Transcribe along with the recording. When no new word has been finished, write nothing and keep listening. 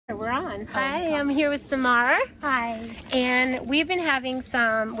We're on. Hi, I'm here with Samar. Hi. And we've been having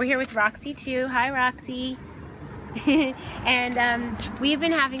we're here with Roxy too. Hi, Roxy. And we've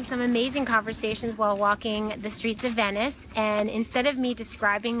been having some amazing conversations while walking the streets of Venice. And instead of me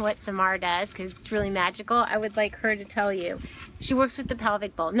describing what Samar does, because it's really magical, I would like her to tell you. She works with the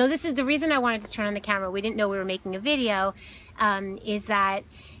pelvic bowl. No, this is the reason I wanted to turn on the camera. We didn't know we were making a video, is that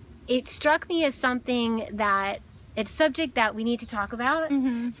it struck me as something that it's a subject that we need to talk about,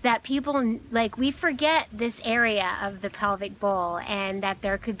 so that people, like, we forget this area of the pelvic bowl and that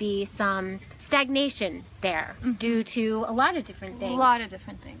there could be some stagnation there due to a lot of different things. A lot of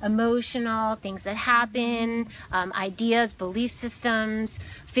different things. Emotional, things that happen, ideas, belief systems,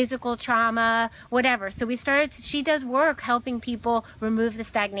 physical trauma, whatever. So we started, she does work helping people remove the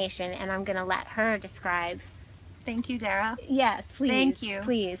stagnation, and I'm gonna let her describe. Thank you, Dara. Yes, please. Thank you.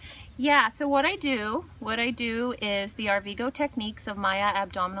 Please. Yeah, so what I do is the Arvigo techniques of Maya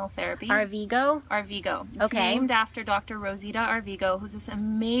abdominal therapy. Arvigo? Arvigo. It's Okay. named after Dr. Rosita Arvigo, who's this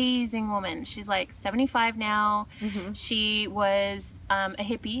amazing woman. She's like 75 now. She was a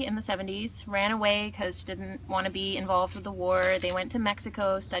hippie in the 70s, ran away because she didn't want to be involved with the war. They went to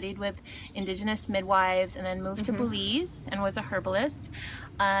Mexico, studied with indigenous midwives, and then moved to Belize and was a herbalist.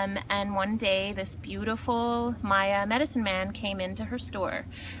 And one day, this beautiful Maya medicine man came into her store,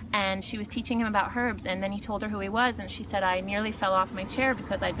 and she was teaching him about herbs, and then he told her who he was, and she said, I nearly fell off my chair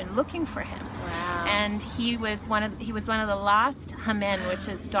because I'd been looking for him. Wow. And he was one of the last Hamen, which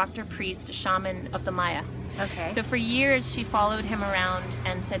is doctor, priest, a shaman of the Maya. Okay. So for years she followed him around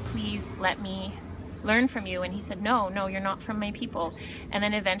and said, please let me learn from you, and he said, no, you're not from my people. And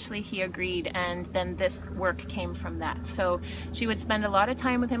then eventually he agreed, and then this work came from that. So she would spend a lot of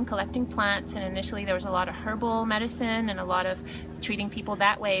time with him collecting plants, and initially there was a lot of herbal medicine and a lot of treating people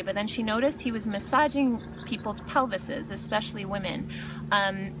that way, but then she noticed he was massaging people's pelvises, especially women,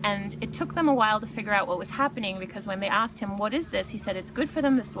 and it took them a while to figure out what was happening, because when they asked him, what is this, he said, it's good for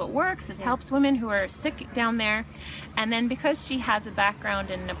them, this is what works, this helps women who are sick down there. And then because she has a background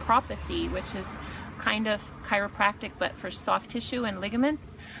in naturopathy, which is kind of chiropractic but for soft tissue and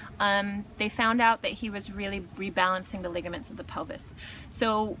ligaments, they found out that he was really rebalancing the ligaments of the pelvis.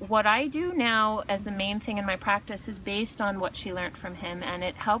 So what I do now as the main thing in my practice is based on what she learned from him, and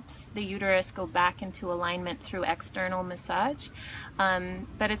it helps the uterus go back into alignment through external massage.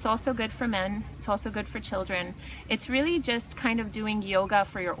 But it's also good for men, it's also good for children. It's really just kind of doing yoga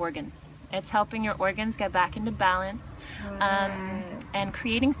for your organs. It's helping your organs get back into balance, and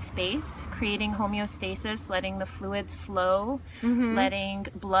creating space, creating homeostasis, letting the fluids flow, letting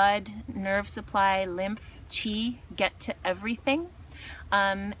blood, nerve supply, lymph, chi get to everything.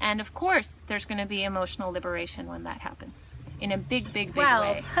 And of course, there's going to be emotional liberation when that happens. In a big, big, big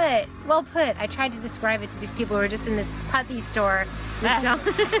way. Well put. I tried to describe it to these people who were just in this puppy store. And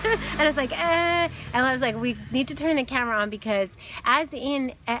I was like, And I was like, we need to turn the camera on, because as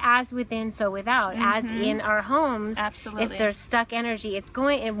within, so without. As in our homes, absolutely. If there's stuck energy, it's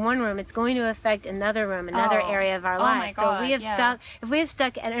going in one room, it's going to affect another room, another area of our lives. My God, so we have if we have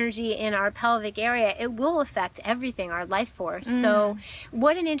stuck energy in our pelvic area, it will affect everything, our life force. So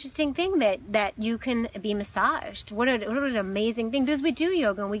what an interesting thing that you can be massaged. What an amazing thing, because we do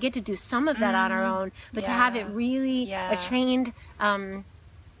yoga and we get to do some of that on our own, but to have it really a trained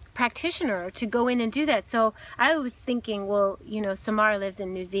practitioner to go in and do that. So I was thinking, well, you know, Samar lives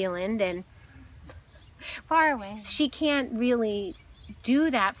in New Zealand and far away, she can't really do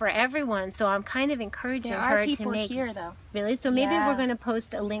that for everyone, so I'm kind of encouraging her to make here though. Really? So maybe we're going to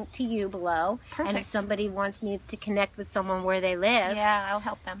post a link to you below. Perfect. And if somebody needs to connect with someone where they live, I'll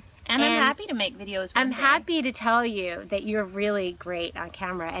help them. And I'm happy to make videos. I'm happy to tell you that you're really great on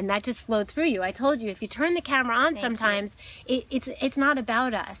camera, and that just flowed through you. I told you, if you turn the camera on, sometimes it's not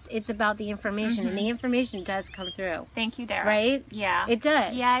about us. It's about the information, and the information does come through. Thank you, Dara. Right? Yeah. It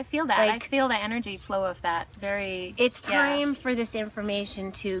does. Yeah, I feel that. Like, I feel the energy flow of that. It's time for this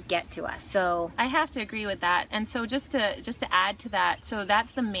information to get to us. So I have to agree with that. And so just to add to that, so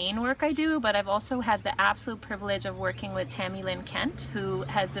that's the main work I do, but I've also had the absolute privilege of working with Tammy Lynn Kent, who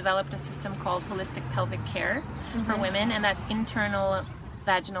has developed a system called Holistic Pelvic Care for women, and that's internal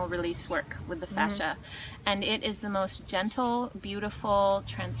vaginal release work with the fascia. And it is the most gentle, beautiful,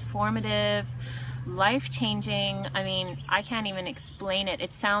 transformative, life-changing. I mean, I can't even explain it.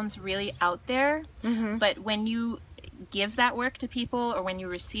 It sounds really out there, but when you give that work to people, or when you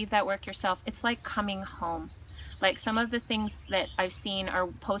receive that work yourself, it's like coming home. Like, some of the things that I've seen are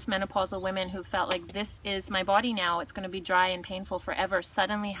postmenopausal women who felt like, this is my body now, it's going to be dry and painful forever,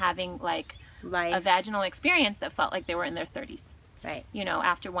 suddenly having like a vaginal experience that felt like they were in their 30s. Right. you know,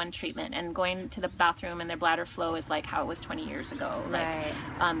 after one treatment, and going to the bathroom and their bladder flow is like how it was 20 years ago. Like,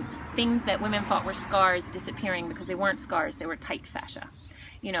 Right. Things that women thought were scars disappearing because they weren't scars, they were tight fascia.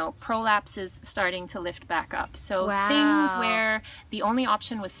 You know, prolapses starting to lift back up. So Wow. things where the only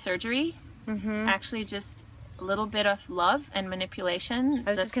option was surgery, actually just a little bit of love and manipulation.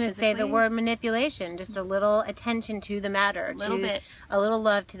 I was just going to say the word manipulation, just a little attention to the matter, Little to bit. a little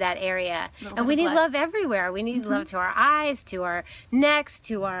love to that area. Little And bit we of need blood. love everywhere. We need love to our eyes, to our necks,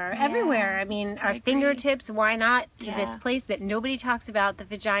 to our everywhere. I mean, our agree. fingertips, why not to this Yeah. place that nobody talks about, the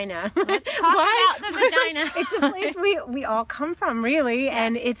vagina. Let's talk about the vagina. It's the place we all come from, really.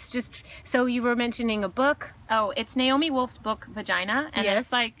 And it's just, so you were mentioning a book. Oh, it's Naomi Wolf's book, Vagina, and Yes.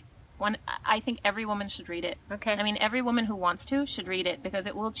 it's like one. I think every woman should read it. Okay. I mean, every woman who wants to should read it because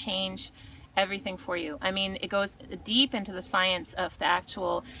it will change everything for you. I mean, it goes deep into the science of the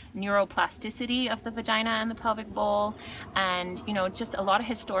actual neuroplasticity of the vagina and the pelvic bowl, and you know, just a lot of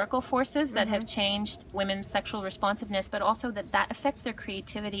historical forces that have changed women's sexual responsiveness, but also that affects their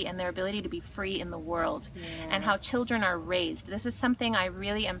creativity and their ability to be free in the world, and how children are raised. This is something I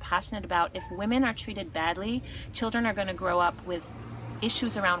really am passionate about. If women are treated badly, children are going to grow up with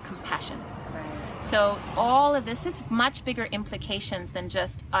issues around compassion. So all of this is much bigger implications than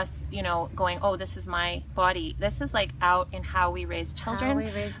just us, you know, going, oh, this is my body. This is like out in how we raise children, How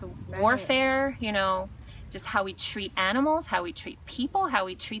we raise the warfare, you know, just how we treat animals, how we treat people, how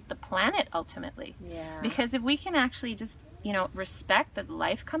we treat the planet ultimately. Yeah. Because if we can actually just, you know, respect that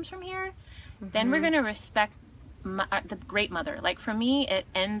life comes from here, then we're going to respect the Great Mother. Like for me, it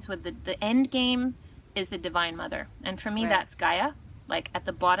ends with the end game is the Divine Mother. And for me, that's Gaia. Like at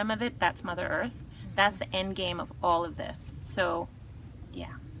the bottom of it, that's Mother Earth. That's the end game of all of this. So, yeah.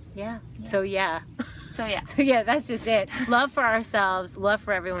 So yeah. So, yeah. So yeah, that's just it. Love for ourselves, love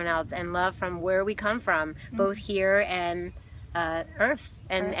for everyone else, and love from where we come from, both here and Earth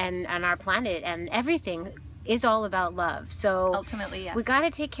and our planet, and everything is all about love. So Ultimately, yes. we got to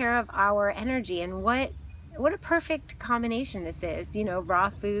take care of our energy, and what a perfect combination this is. You know, raw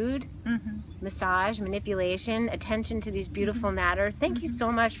food, massage, manipulation, attention to these beautiful matters. Thank you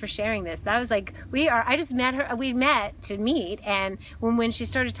so much for sharing this. That was like, I just met her, we met to meet, and when you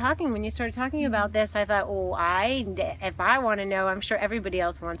started talking about this, I thought, oh, if I want to know, I'm sure everybody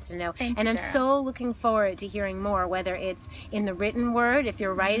else wants to know. Thank and you, I'm Dara. so looking forward to hearing more, whether it's in the written word, if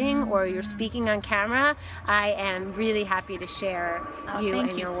you're writing, or you're speaking on camera. I am really happy to share you and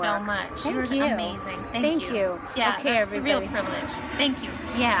Thank you your work. so much. Thank You're you. amazing. Thank you. Yeah, Okay, that's a real everybody. privilege. Thank you.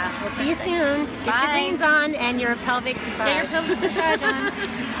 Yeah, we'll see you Perfect. soon. Get your Bye. greens on and your pelvic massage. Get your pelvic massage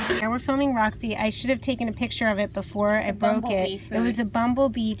on. Now we're filming Roxy. I should have taken a picture of it before I broke bumblebee it. food. It was a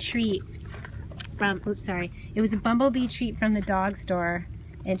bumblebee treat from, It was a bumblebee treat from the dog store,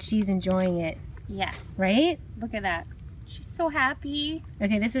 and she's enjoying it, Yes. right? Look at that. She's so happy.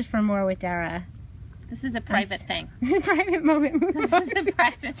 Okay, this is for more with Dara. This is a private thing. This is a private moment. This is a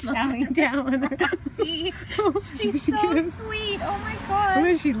private Chowing down. See? She's so Cute. sweet. Oh my god.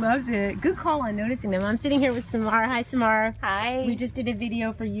 Oh, she loves it. Good call on noticing them. I'm sitting here with Samar. Hi, Samar. Hi. We just did a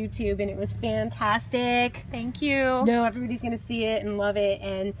video for YouTube, and it was fantastic. Thank you. No, everybody's going to see it and love it.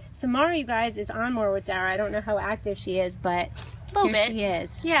 And Samara, you guys, is on More with Dara. I don't know how active she is, but Little here bit. she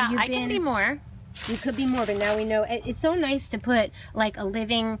is. Yeah, You've I can be more. You could be more, but now we know. It's so nice to put like a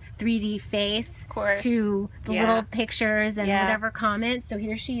living 3D face course. to the Yeah. little pictures and Yeah. whatever comments. So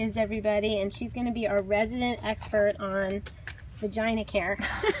here she is, everybody, and she's going to be our resident expert on vagina care.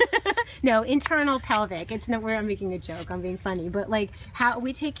 No, internal pelvic. It's not where I'm making a joke. I'm being funny, but like how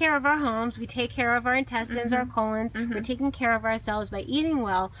we take care of our homes, we take care of our intestines, our colons. We're taking care of ourselves by eating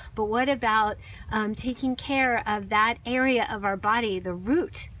well. But what about taking care of that area of our body, the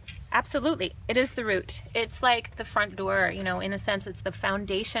root? Absolutely. It is the root. It's like the front door, you know, in a sense, it's the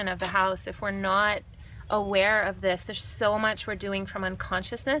foundation of the house. If we're not aware of this, there's so much we're doing from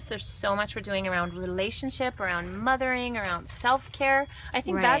unconsciousness. There's so much we're doing around relationship, around mothering, around self-care. I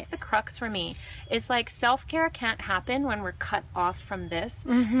think that's the crux for me. It's like self-care can't happen when we're cut off from this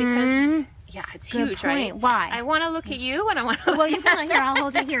because yeah, it's Good huge, point. right? Why? I want to look at you and I want to Well, you can here. I'll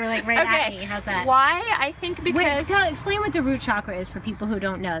hold it here, like right at Okay. me. How's that? Why? I think because Explain what the root chakra is for people who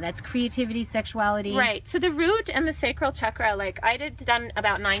don't know. That's creativity, sexuality. Right. So the root and the sacral chakra, like I done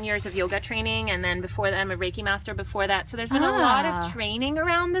about 9 years of yoga training, and then before that I'm a Reiki master before that. So there's been a lot of training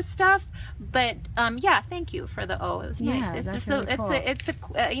around this stuff. But yeah, thank you for the O. It was nice. It's that's just really cool. it's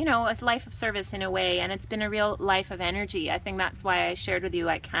a you know, a life of service in a way, and it's been a real life of energy. I think that's why I shared with you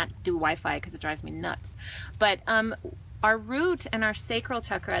I can't do Wi-Fi because it drives me nuts. But our root and our sacral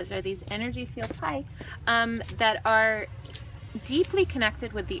chakras are these energy fields that are deeply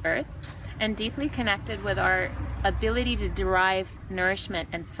connected with the earth and deeply connected with our ability to derive nourishment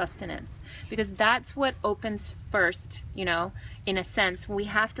and sustenance, because that's what opens first, you know, in a sense. When we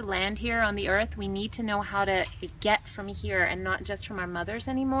have to land here on the earth, we need to know how to get from here and not just from our mothers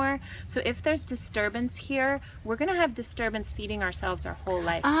anymore. So if there's disturbance here, we're going to have disturbance feeding ourselves our whole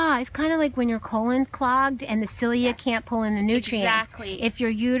life. It's kind of like when your colon's clogged and the cilia can't pull in the nutrients. Exactly. If your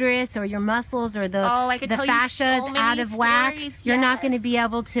uterus or your muscles or the tell fascia is you so out of whack, you're not going to be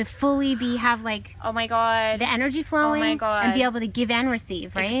able to fully have like, oh my God, the energy flowing, oh my God, and be able to give and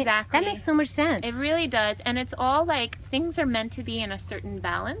receive, right? Exactly. That makes so much sense. It really does. And it's all like, things are meant to be in a certain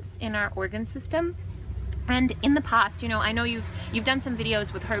balance in our organ system. And in the past, you know, I know you've done some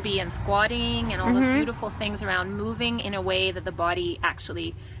videos with Herbie and squatting and all those beautiful things around moving in a way that the body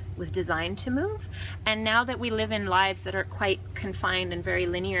actually was designed to move. And now that we live in lives that are quite confined and very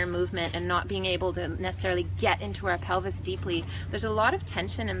linear movement and not being able to necessarily get into our pelvis deeply, there's a lot of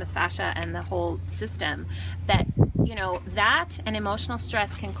tension in the fascia and the whole system that, you know, that and emotional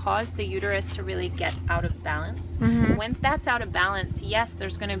stress can cause the uterus to really get out of balance. When that's out of balance, yes,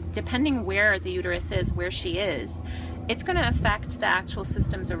 there's going to, depending where the uterus is, where she is, it's going to affect the actual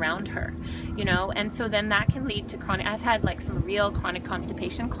systems around her, you know. And so then that can lead to chronic, I've had like some real chronic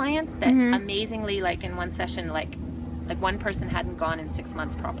constipation clients that amazingly, like in one session, like one person hadn't gone in 6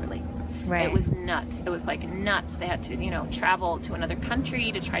 months properly. Right. It was nuts. It was like nuts. They had to, you know, travel to another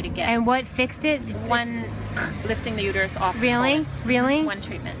country to try to get. And what fixed it? One, lifting the uterus off. Really? Really? One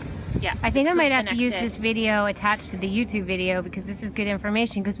treatment. Yeah. I think I might have to use this video attached to the YouTube video, because this is good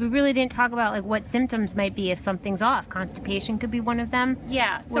information, because we really didn't talk about like what symptoms might be if something's off. Constipation could be one of them.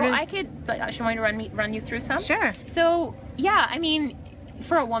 Yeah. So I could, should I run you through some? Sure. So yeah, I mean,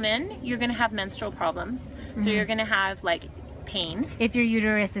 for a woman, you're going to have menstrual problems. So you're going to have like pain. If your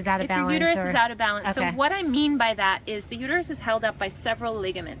uterus is out of balance. If your uterus is out of balance. Okay. So what I mean by that is the uterus is held up by several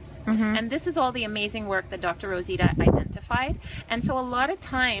ligaments. And this is all the amazing work that Dr. Rosita identified. And so a lot of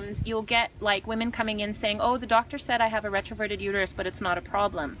times you'll get like women coming in saying, oh, the doctor said I have a retroverted uterus, but it's not a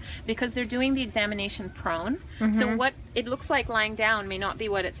problem, because they're doing the examination prone. So what it looks like lying down may not be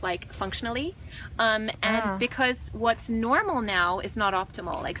what it's like functionally. And because what's normal now is not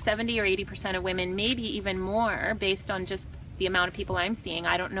optimal. Like 70 or 80% of women, maybe even more, based on just the amount of people I'm seeing,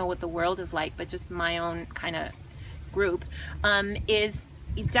 I don't know what the world is like, but just my own kind of group, is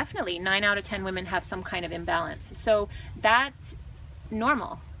definitely 9 out of 10 women have some kind of imbalance. So that's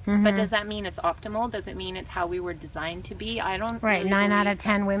normal. But does that mean it's optimal? Does it mean it's how we were designed to be? I don't. Right, really 9 out of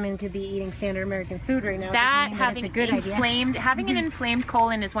 10 women could be eating standard American food right now. That having having an inflamed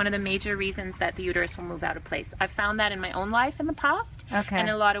colon is one of the major reasons that the uterus will move out of place. I've found that in my own life in the past. Okay.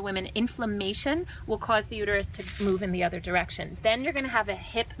 And a lot of women, inflammation will cause the uterus to move in the other direction. Then you're going to have a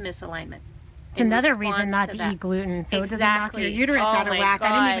hip misalignment. It's another reason not to eat gluten, so it doesn't knock your uterus out of whack.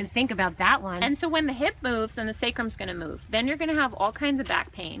 I didn't even think about that one. And so when the hip moves, then the sacrum's going to move. Then you're going to have all kinds of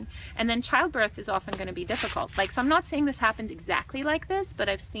back pain. And then childbirth is often going to be difficult. Like, so I'm not saying this happens exactly like this, but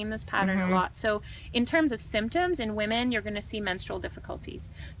I've seen this pattern a lot. So in terms of symptoms, in women, you're going to see menstrual difficulties.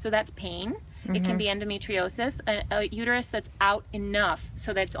 So that's pain. It can be endometriosis. A uterus that's out enough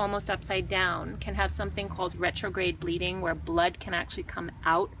so that it's almost upside down can have something called retrograde bleeding, where blood can actually come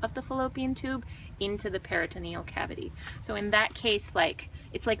out of the fallopian tube into the peritoneal cavity. So in that case, like,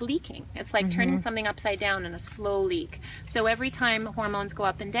 it's like leaking. It's like turning something upside down in a slow leak. So every time hormones go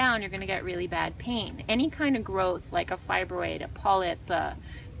up and down, you're going to get really bad pain. Any kind of growth, like a fibroid, a polyp,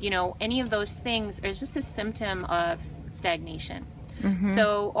 you know, any of those things is just a symptom of stagnation.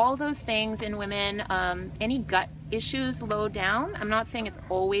 So all those things in women, any gut issues low down, I'm not saying it's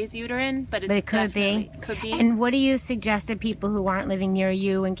always uterine, but it could be. And what do you suggest to people who aren't living near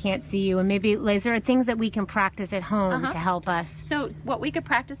you and can't see you? And maybe, is there things that we can practice at home to help us? So what we could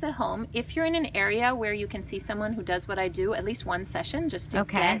practice at home, if you're in an area where you can see someone who does what I do, at least one session just to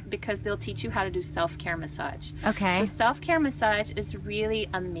get, because they'll teach you how to do self-care massage. So self-care massage is really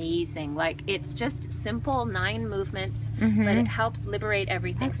amazing. Like, it's just simple 9 movements, but it helps liberate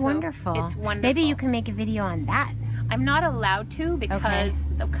everything. That's wonderful. It's wonderful. Maybe you can make a video on that. I'm not allowed to, because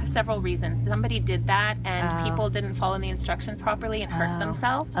several reasons. Somebody did that and people didn't follow the instruction properly and hurt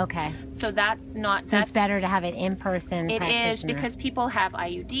themselves. So that's not. So it's better to have it in person. It is, because people have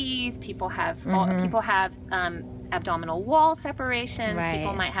IUDs, people have abdominal wall separations,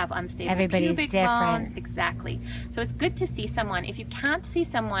 people might have unstable pubic bones. Exactly. So it's good to see someone. If you can't see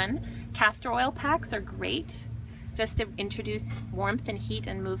someone, castor oil packs are great, just to introduce warmth and heat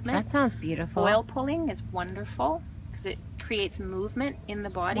and movement. That sounds beautiful. Oil pulling is wonderful because it creates movement in the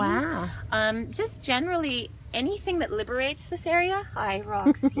body. Wow. Just generally anything that liberates this area. Hi,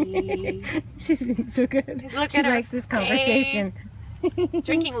 Roxy. She's being so good. She likes this conversation.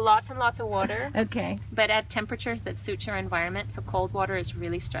 Drinking lots and lots of water. Okay. But at temperatures that suit your environment. So cold water is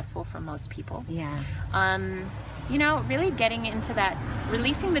really stressful for most people. Yeah. You know, really getting into that,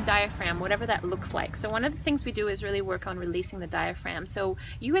 releasing the diaphragm, whatever that looks like. So one of the things we do is really work on releasing the diaphragm. So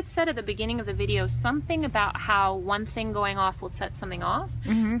you had said at the beginning of the video something about how one thing going off will set something off.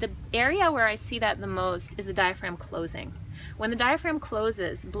 The area where I see that the most is the diaphragm closing. When the diaphragm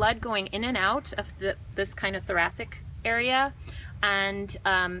closes, blood going in and out of this kind of thoracic area, and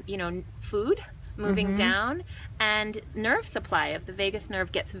you know, food moving down, and nerve supply of the vagus nerve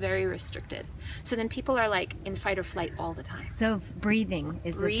gets very restricted. So then people are like in fight or flight all the time. So breathing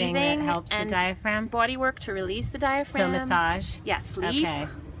is the thing that helps the diaphragm? Body work to release the diaphragm. So massage? Yeah, sleep. Okay.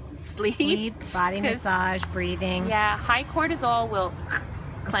 Sleep, body massage, breathing. Yeah, high cortisol will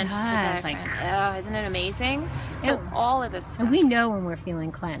clench the diaphragm. Like, isn't it amazing? So all of this stuff. We know when we're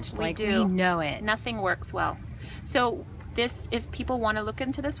feeling clenched. We do. We know it. Nothing works well. So this, if people want to look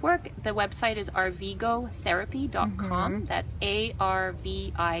into this work, the website is arvigotherapy.com. That's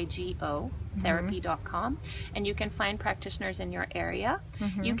ARVIGO therapy.com, and you can find practitioners in your area.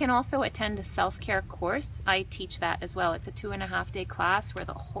 You can also attend a self-care course. I teach that as well. It's a 2.5-day class where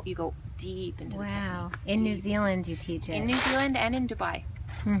you go deep into the techniques. In New Zealand you teach it? In New Zealand and in Dubai.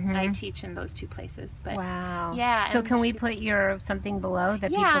 I teach in those two places. But yeah. So can we put something below that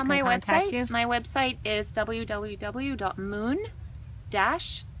people can contact you? My website is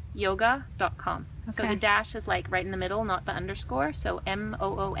www.moon-yoga.com. So the dash is like right in the middle, not the underscore. So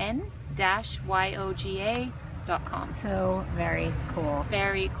MOON-YOGA.com. So very cool.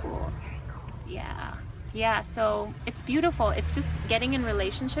 Very cool. Yeah. Yeah, so it's beautiful. It's just getting in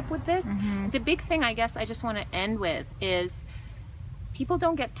relationship with this. The big thing I guess I just want to end with is people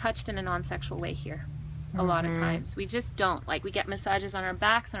don't get touched in a non-sexual way here. A lot of times we just don't. Like, we get massages on our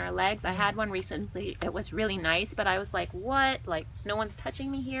backs and our legs. I had one recently. It was really nice, but I was like, what? Like, no one's touching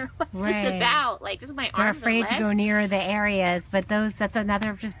me here? What's this about? Like, just my arms and legs. We're afraid to go near the areas, but that's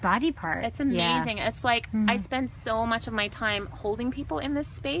another just body part. It's amazing. It's like I spend so much of my time holding people in this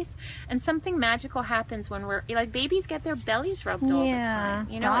space, and something magical happens when we're like, babies get their bellies rubbed all the time.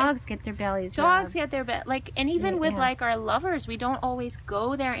 You know, dogs get their bellies rubbed. Get their and even with like our lovers, we don't always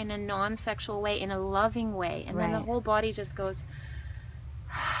go there in a non-sexual way, in a loving way, and then the whole body just goes,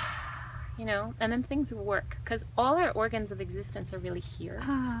 you know, and then things work, because all our organs of existence are really here.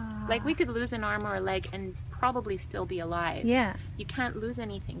 Like, we could lose an arm or a leg and probably still be alive. You can't lose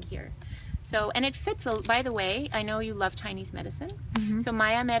anything here. So, and it fits, by the way, I know you love Chinese medicine. So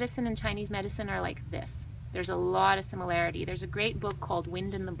Maya medicine and Chinese medicine are like this. There's a lot of similarity. There's a great book called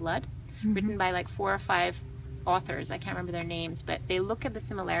Wind in the Blood, written by like 4 or 5 authors. I can't remember their names, but they look at the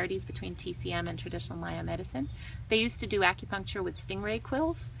similarities between TCM and traditional Maya medicine. They used to do acupuncture with stingray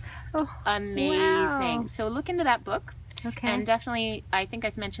quills. Amazing. So look into that book. And definitely, I think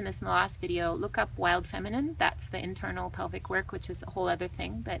I mentioned this in the last video, look up Wild Feminine. That's the internal pelvic work, which is a whole other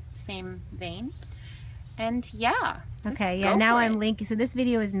thing, but same vein. And now I'm linking. So this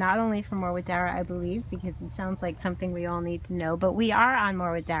video is not only for More with Dara, I believe, because it sounds like something we all need to know, but we are on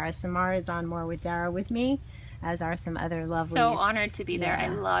More with Dara. Samara is on More with Dara with me, as are some other lovelies. So honored to be there. I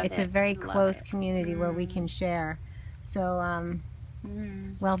love it. It's a very close community where we can share. So,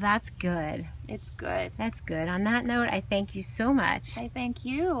 well, that's good. It's good. That's good. On that note, I thank you so much. I thank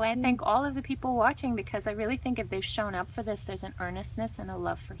you. I thank all of the people watching, because I really think if they've shown up for this, there's an earnestness and a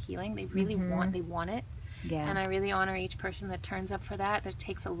love for healing. They really want it. And I really honor each person that turns up for that. That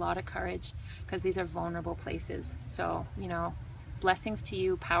takes a lot of courage, because these are vulnerable places. So, you know, blessings to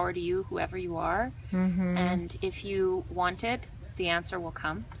you, power to you, whoever you are. And if you want it, the answer will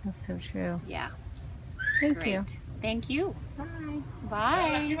come. That's so true. Yeah. Thank you. Thank you. Bye.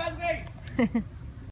 Bye.